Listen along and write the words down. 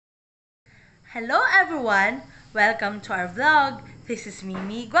Hello everyone! Welcome to our vlog. This is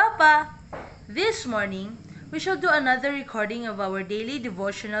Mimi Guapa. This morning, we shall do another recording of our daily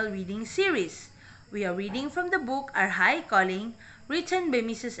devotional reading series. We are reading from the book Our High Calling, written by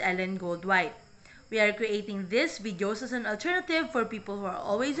Mrs. Ellen Gould-White. We are creating these videos as an alternative for people who are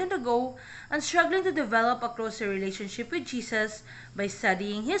always on the go and struggling to develop a closer relationship with Jesus by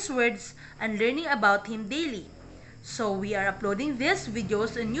studying His words and learning about Him daily. So we are uploading these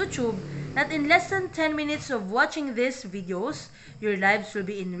videos on YouTube that in less than 10 minutes of watching these videos, your lives will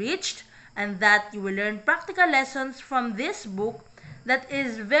be enriched and that you will learn practical lessons from this book that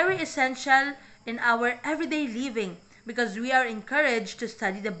is very essential in our everyday living because we are encouraged to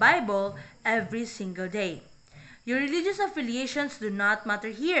study the Bible every single day. Your religious affiliations do not matter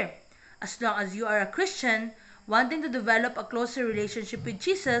here. As long as you are a Christian wanting to develop a closer relationship with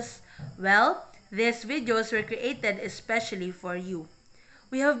Jesus, well, these videos were created especially for you.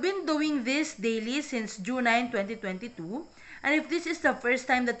 We have been doing this daily since June 9, 2022, and if this is the first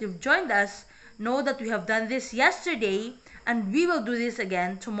time that you've joined us, know that we have done this yesterday and we will do this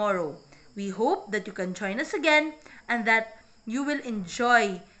again tomorrow. We hope that you can join us again and that you will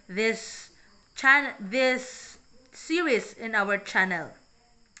enjoy this series in our channel.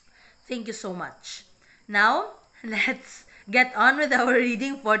 Thank you so much. Now, let's get on with our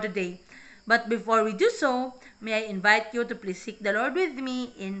reading for today. But before we do so, may I invite you to please seek the Lord with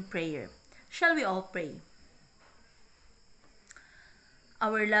me in prayer. Shall we all pray?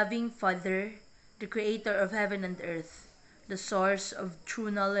 Our loving Father, the Creator of heaven and earth, the source of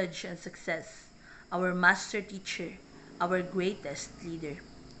true knowledge and success, our master teacher, our greatest leader.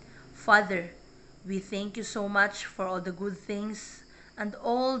 Father, we thank you so much for all the good things and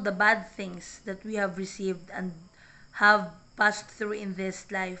all the bad things that we have received and have passed through in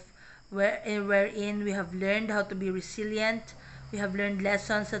this life, wherein we have learned how to be resilient, we have learned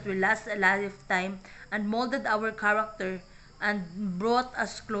lessons that will last a lifetime and molded our character and brought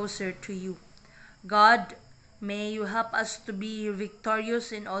us closer to you. God, may you help us to be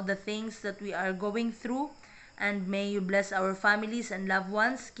victorious in all the things that we are going through, and may you bless our families and loved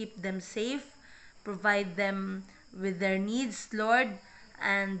ones, keep them safe, provide them with their needs, Lord,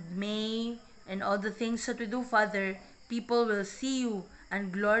 and may in all the things that we do, Father, people will see you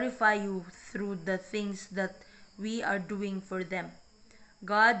and glorify you through the things that we are doing for them.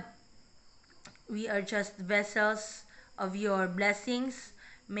 God, we are just vessels of your blessings.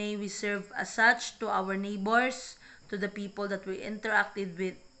 May we serve as such to our neighbors, to the people that we interact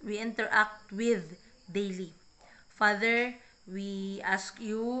with daily. Father, we ask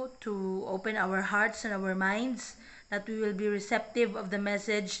you to open our hearts and our minds, that we will be receptive of the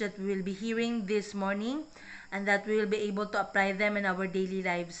message that we will be hearing this morning, and that we will be able to apply them in our daily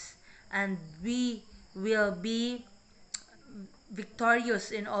lives. And we will be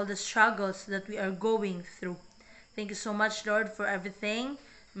victorious in all the struggles that we are going through. Thank you so much, Lord, for everything.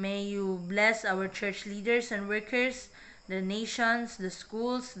 May you bless our church leaders and workers, the nations, the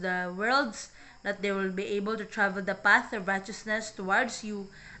schools, the worlds, that they will be able to travel the path of righteousness towards you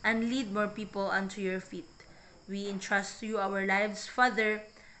and lead more people unto your feet. We entrust to you our lives, Father,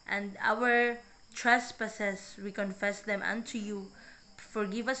 and our trespasses, we confess them unto you.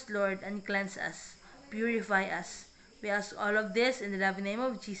 Forgive us, Lord, and cleanse us. Purify us. We ask all of this in the loving name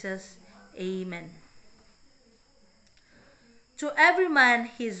of Jesus. Amen. To every man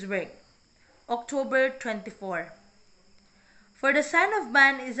his work. October 24. For the Son of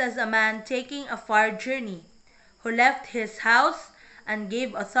Man is as a man taking a far journey, who left his house and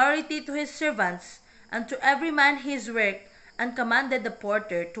gave authority to his servants, and to every man his work, and commanded the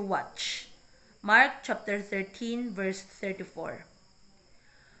porter to watch. Mark chapter 13, verse 34.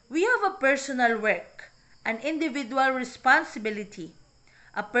 We have a personal work, an individual responsibility,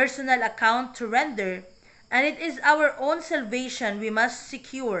 a personal account to render, and it is our own salvation we must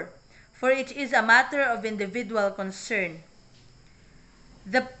secure, for it is a matter of individual concern.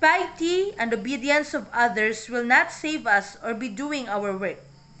 The piety and obedience of others will not save us or be doing our work.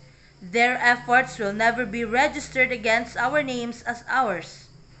 Their efforts will never be registered against our names as ours.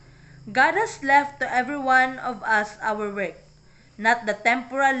 God has left to every one of us our work, not the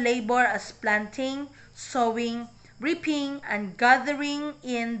temporal labor as planting, sowing, reaping, and gathering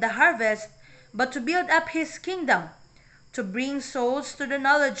in the harvest, but to build up His kingdom, to bring souls to the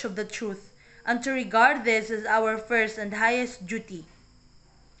knowledge of the truth, and to regard this as our first and highest duty.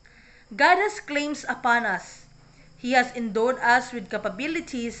 God has claims upon us. He has endowed us with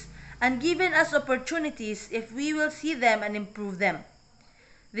capabilities and given us opportunities if we will see them and improve them.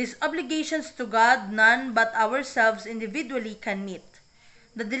 These obligations to God none but ourselves individually can meet.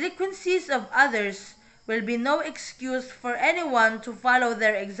 The delinquencies of others will be no excuse for anyone to follow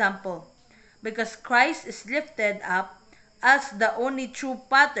their example, because Christ is lifted up as the only true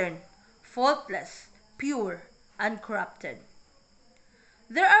pattern, faultless, pure, uncorrupted.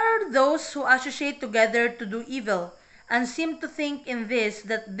 There are those who associate together to do evil and seem to think in this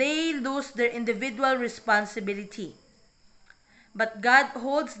that they lose their individual responsibility. But God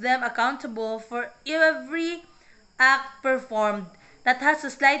holds them accountable for every act performed that has the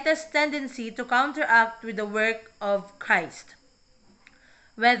slightest tendency to counteract with the work of Christ.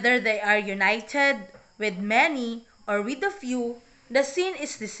 Whether they are united with many or with a few, the sin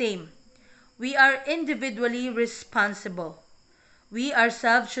is the same. We are individually responsible. We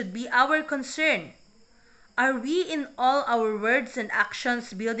ourselves should be our concern. Are we in all our words and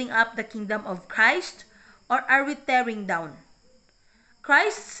actions building up the kingdom of Christ, or are we tearing down?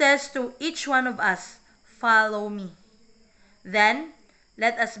 Christ says to each one of us, "Follow me." Then,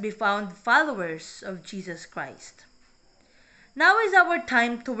 let us be found followers of Jesus Christ. Now is our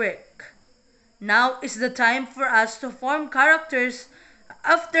time to work. Now is the time for us to form characters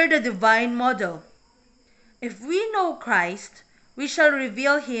after the divine model. If we know Christ, we shall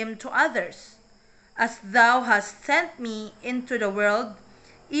reveal him to others. As thou hast sent me into the world,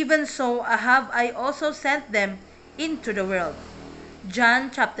 even so have I also sent them into the world. John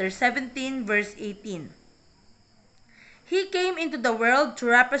chapter 17 verse 18. He came into the world to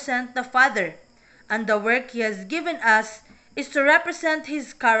represent the Father, and the work he has given us is to represent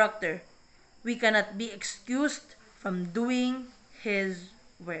his character. We cannot be excused from doing his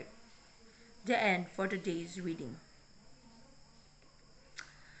work. The end for today's reading.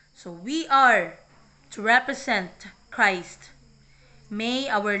 So we are to represent Christ. May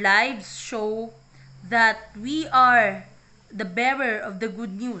our lives show that we are the bearer of the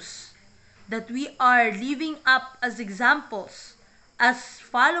good news, that we are living up as examples, as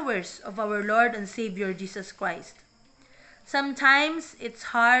followers of our Lord and Savior Jesus Christ. Sometimes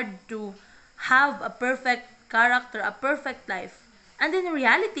it's hard to have a perfect character, a perfect life, and in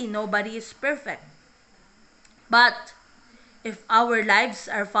reality, nobody is perfect. But if our lives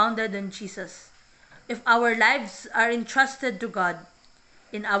are founded on Jesus, if our lives are entrusted to God,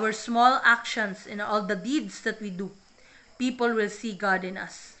 in our small actions, in all the deeds that we do, people will see God in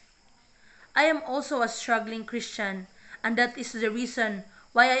us. I am also a struggling Christian, and that is the reason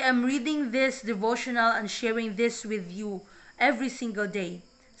why I am reading this devotional and sharing this with you every single day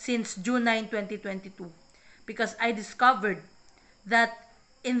since June 9, 2022. Because I discovered that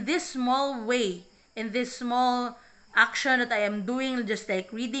in this small way, in this small action that I am doing, just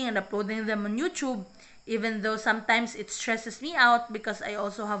like reading and uploading them on YouTube, even though sometimes it stresses me out because I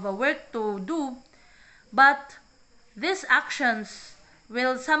also have a work to do, but these actions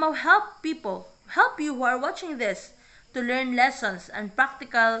will somehow help people, help you who are watching this, to learn lessons and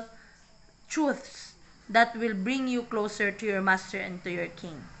practical truths that will bring you closer to your Master and to your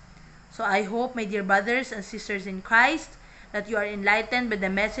King. So I hope, my dear brothers and sisters in Christ, that you are enlightened by the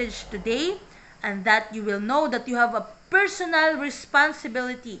message today, and that you will know that you have a personal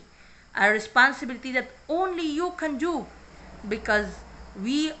responsibility, a responsibility that only you can do, because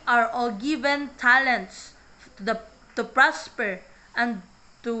we are all given talents to prosper and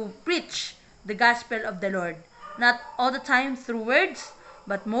to preach the gospel of the Lord. Not all the time through words,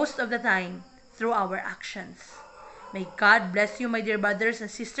 but most of the time through our actions. May God bless you, my dear brothers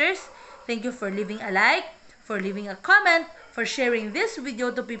and sisters. Thank you for leaving a like, for leaving a comment, for sharing this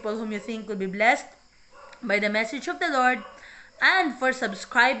video to people whom you think will be blessed by the message of the Lord, and for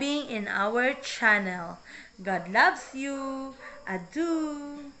subscribing in our channel. God loves you.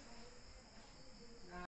 Adieu.